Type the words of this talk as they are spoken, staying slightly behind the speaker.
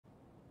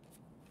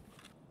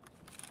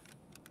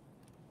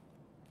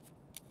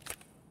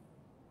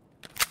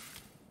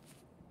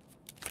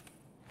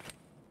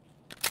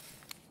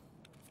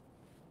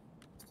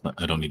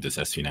I don't need this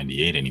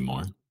SV98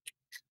 anymore.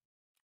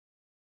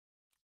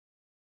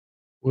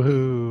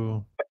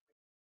 Woohoo!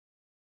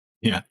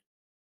 Yeah.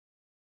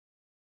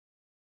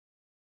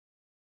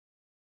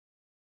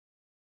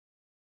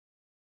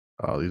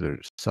 Oh, these are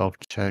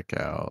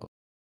self-checkout.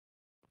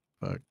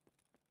 Fuck.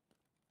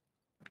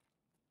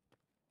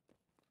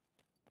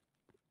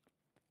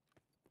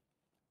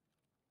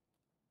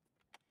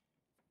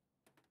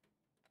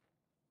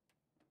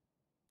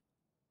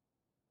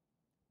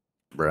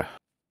 Bruh.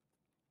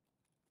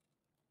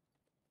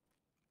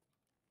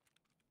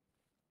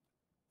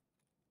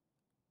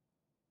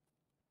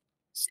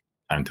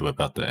 Time to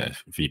whip out the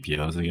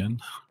VPOs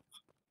again.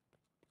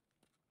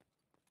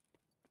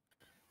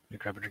 Let me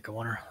grab a drink of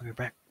water. I'll be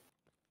back.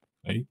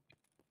 Right?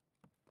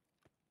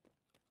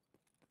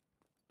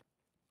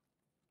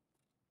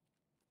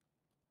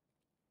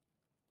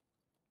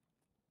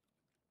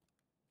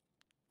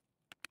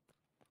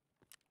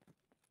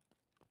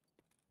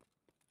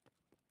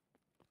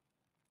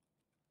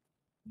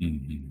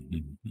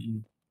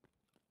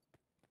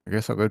 I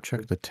guess I'll go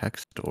check the tech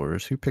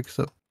stores. Who picks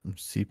up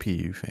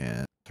CPU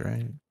fans,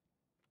 right?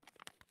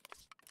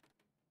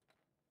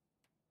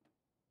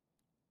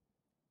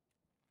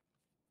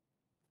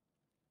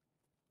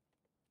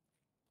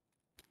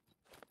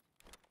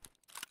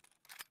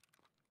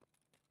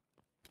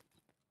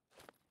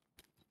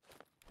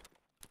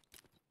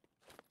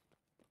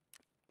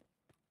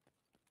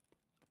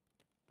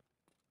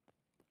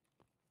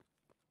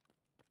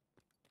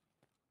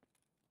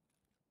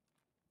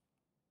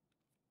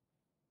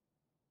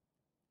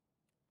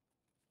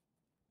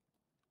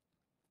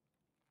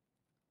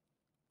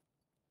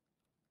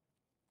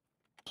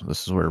 So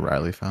this is where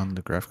Riley found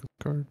the graphics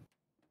card.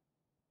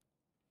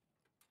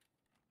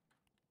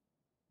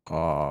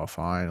 Oh,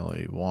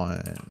 finally,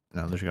 one.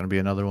 Now there's gonna be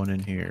another one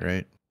in here,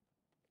 right?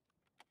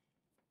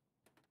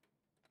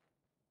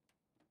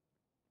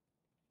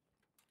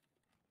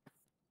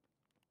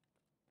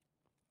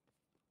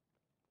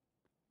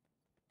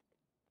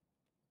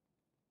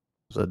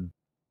 It's a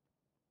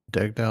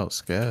decked out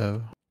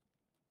scav.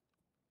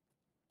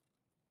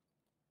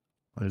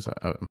 What is that?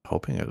 I'm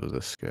hoping it was a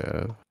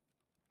scav.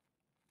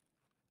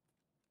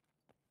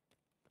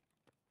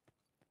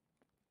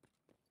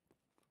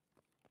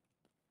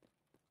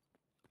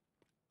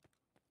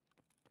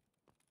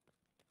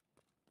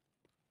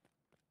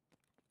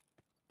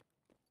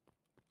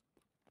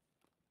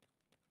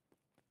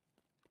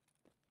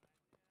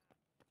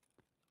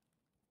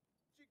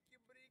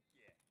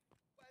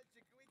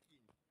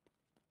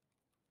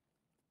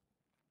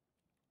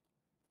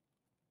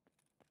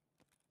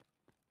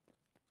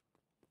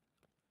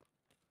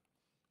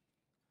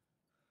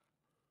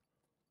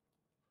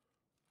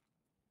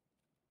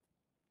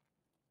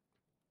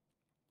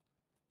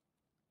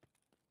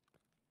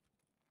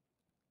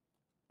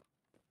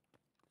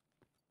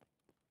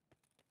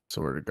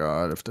 Swear to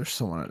God, if there's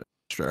someone at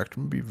extract,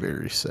 I'm gonna be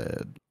very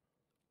sad.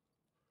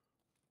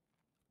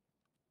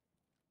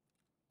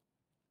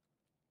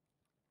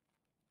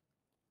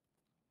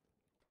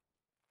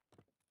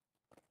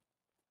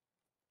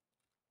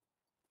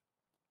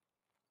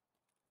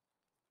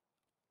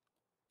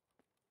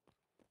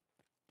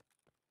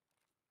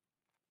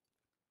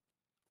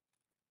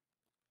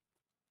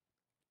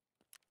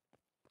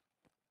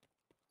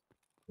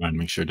 And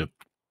make sure to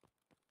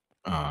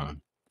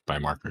buy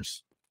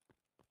markers.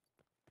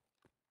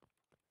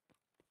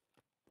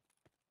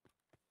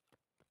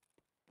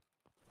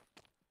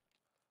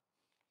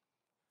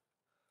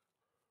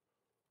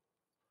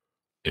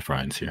 If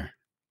Ryan's here.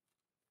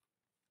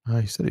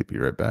 He said he'd be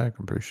right back,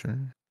 I'm pretty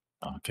sure.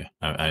 Oh, okay.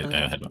 I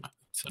had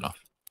set off.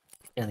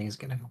 Yeah, I think he's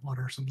getting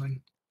water or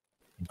something.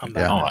 I'm Okay.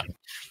 back. Oh, I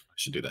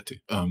should do that too.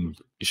 You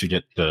should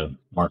get the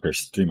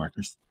markers, 3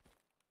 markers.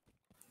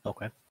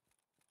 Okay.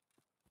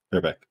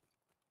 They're back.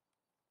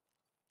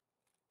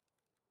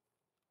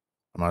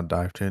 I'm gonna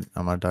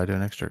die to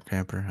an extra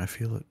camper. I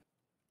feel it.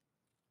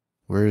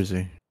 Where is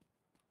he?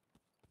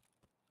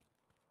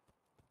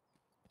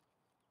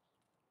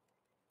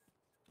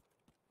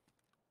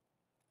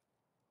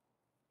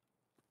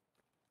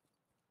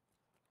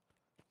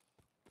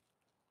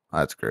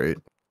 That's great.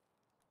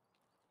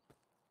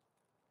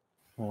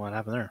 Well, what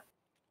happened there?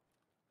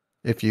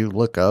 If you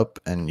look up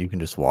and you can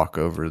just walk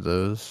over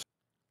those.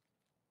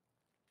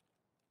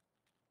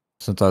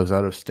 Since I was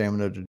out of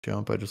stamina to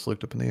jump, I just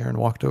looked up in the air and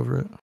walked over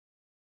it.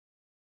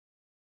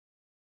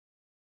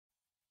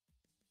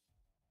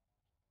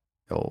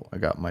 Yo, I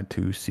got my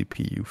 2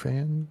 CPU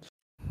fans.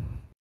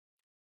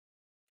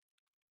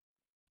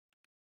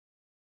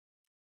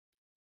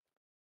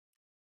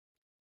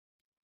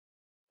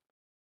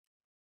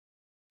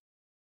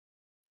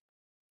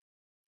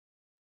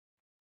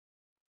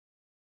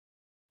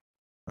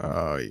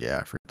 Oh yeah,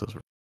 I forgot those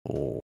were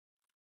full.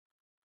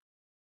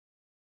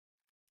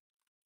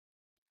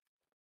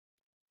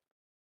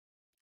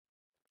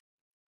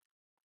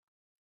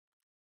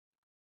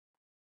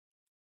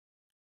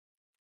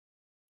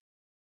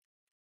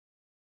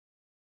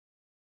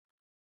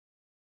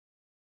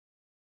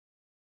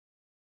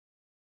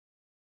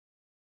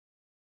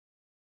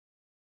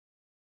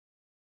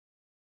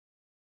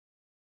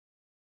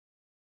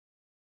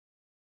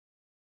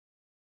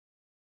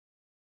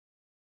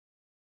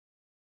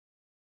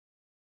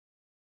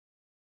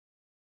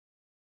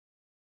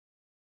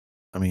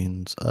 That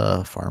means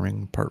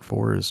farming part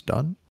 4 is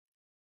done.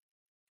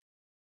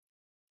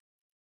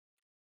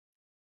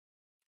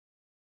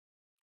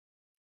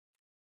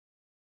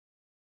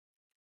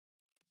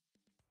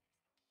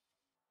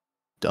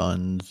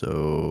 Done.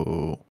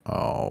 So,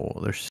 oh,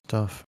 there's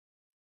stuff.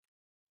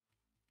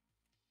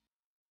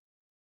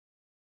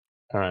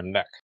 I'm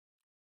back.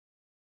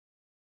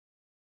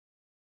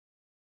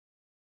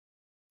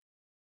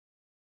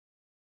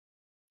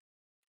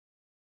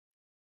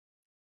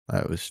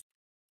 That was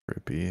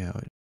trippy how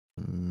it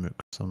mixed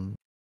some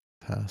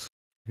tasks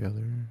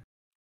together.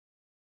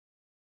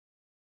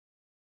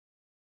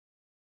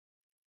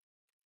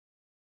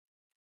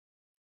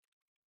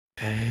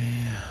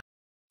 Okay.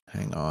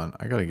 Hang on.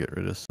 I gotta get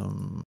rid of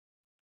some.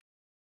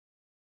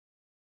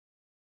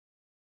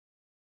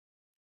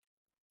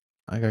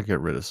 I gotta get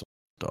rid of some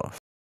stuff.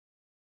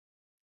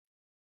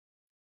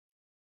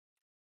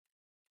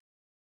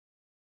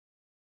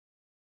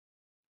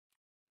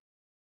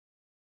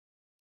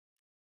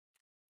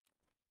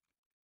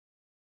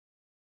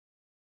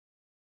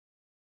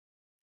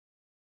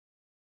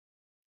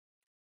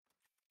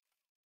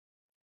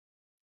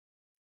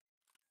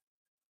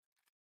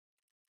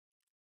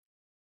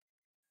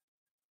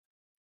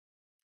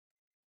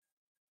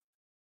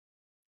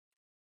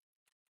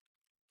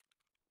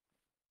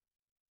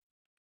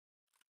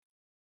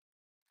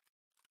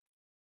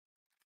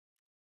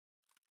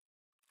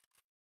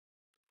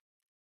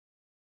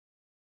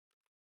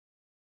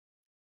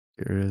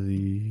 Get rid of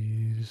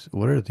these.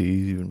 What are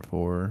these even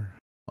for?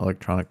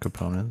 Electronic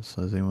components.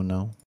 Does anyone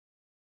know?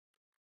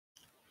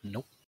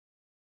 Nope.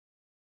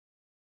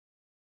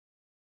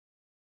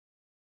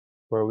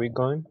 Where are we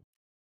going?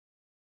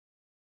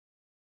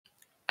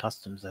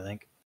 Customs, I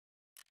think.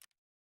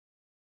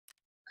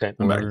 Okay,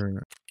 I'm back.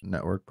 Or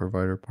network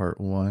provider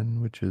part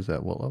 1, which is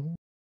at what level?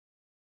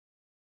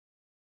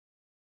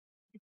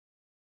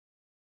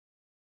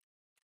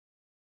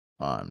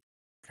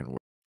 Can work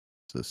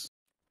this.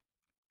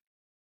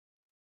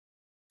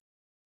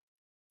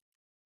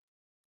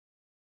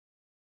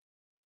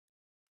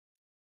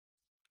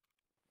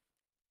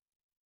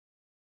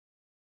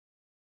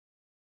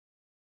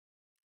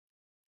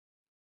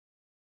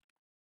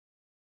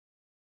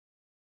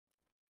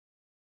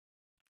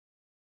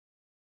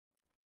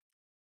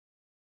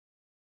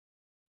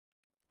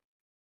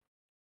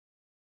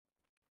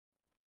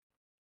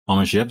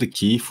 Amish, you have the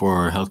key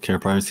for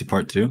healthcare privacy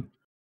part 2?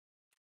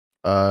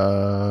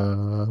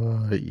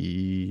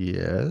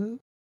 Yeah.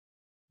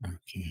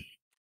 Okay.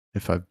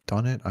 If I've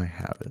done it, I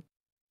have it.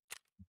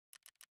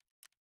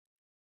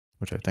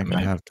 Which I think I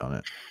Might- have done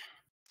it.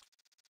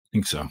 I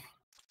think so.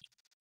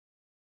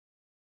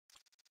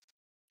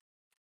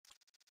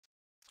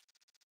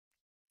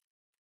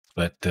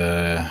 But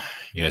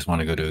you guys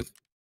want to go to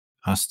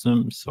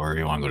customs or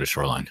you want to go to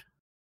shoreline?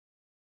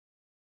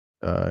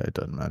 It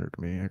doesn't matter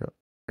to me. I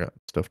got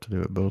stuff to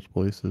do at both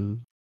places.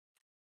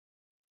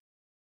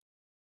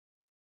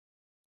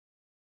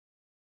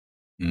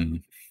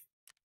 Mm.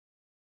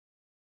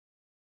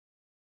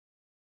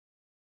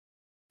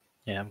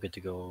 Yeah, I'm good to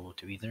go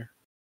to either.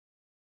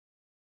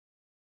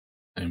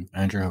 And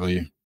Andrew, how about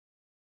you?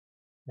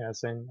 yeah,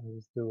 same. I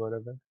just do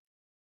whatever.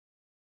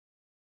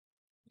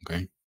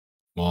 Okay.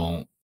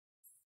 Well,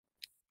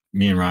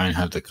 me and Ryan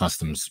have the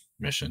customs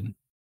mission.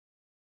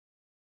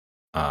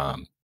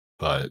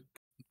 But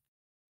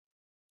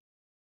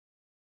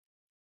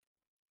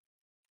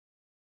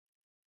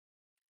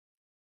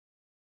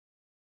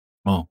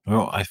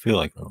well, I feel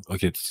like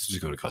okay, let's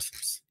just go to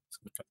customs. Let's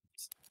go to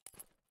customs.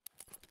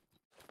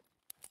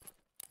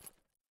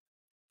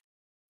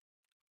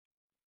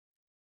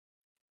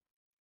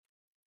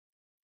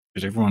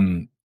 Did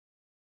everyone?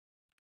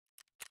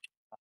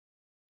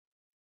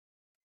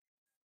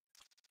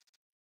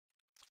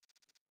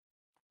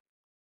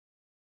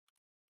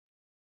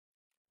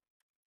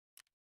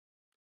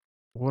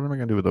 What am I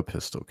gonna do with a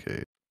pistol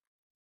case?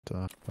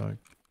 Like,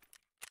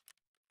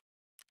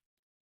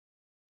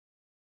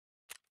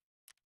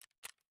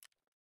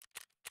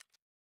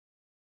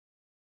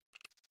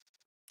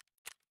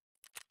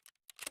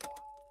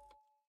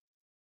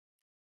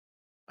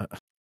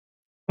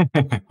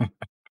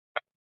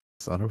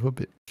 son of a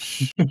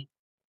bitch.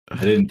 I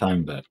didn't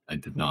time that. I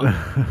did not.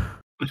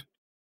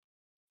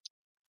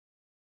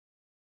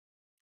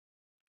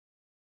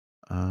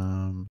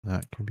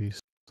 That can be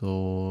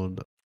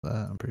sold.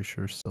 That I'm pretty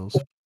sure sells.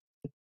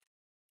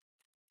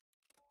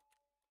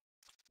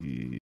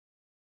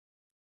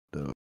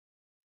 The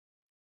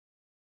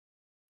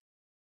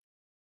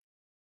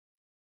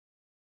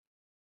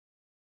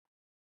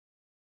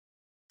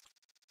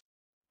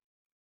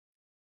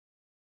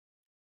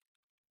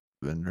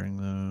vendoring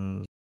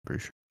those.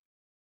 Pretty sure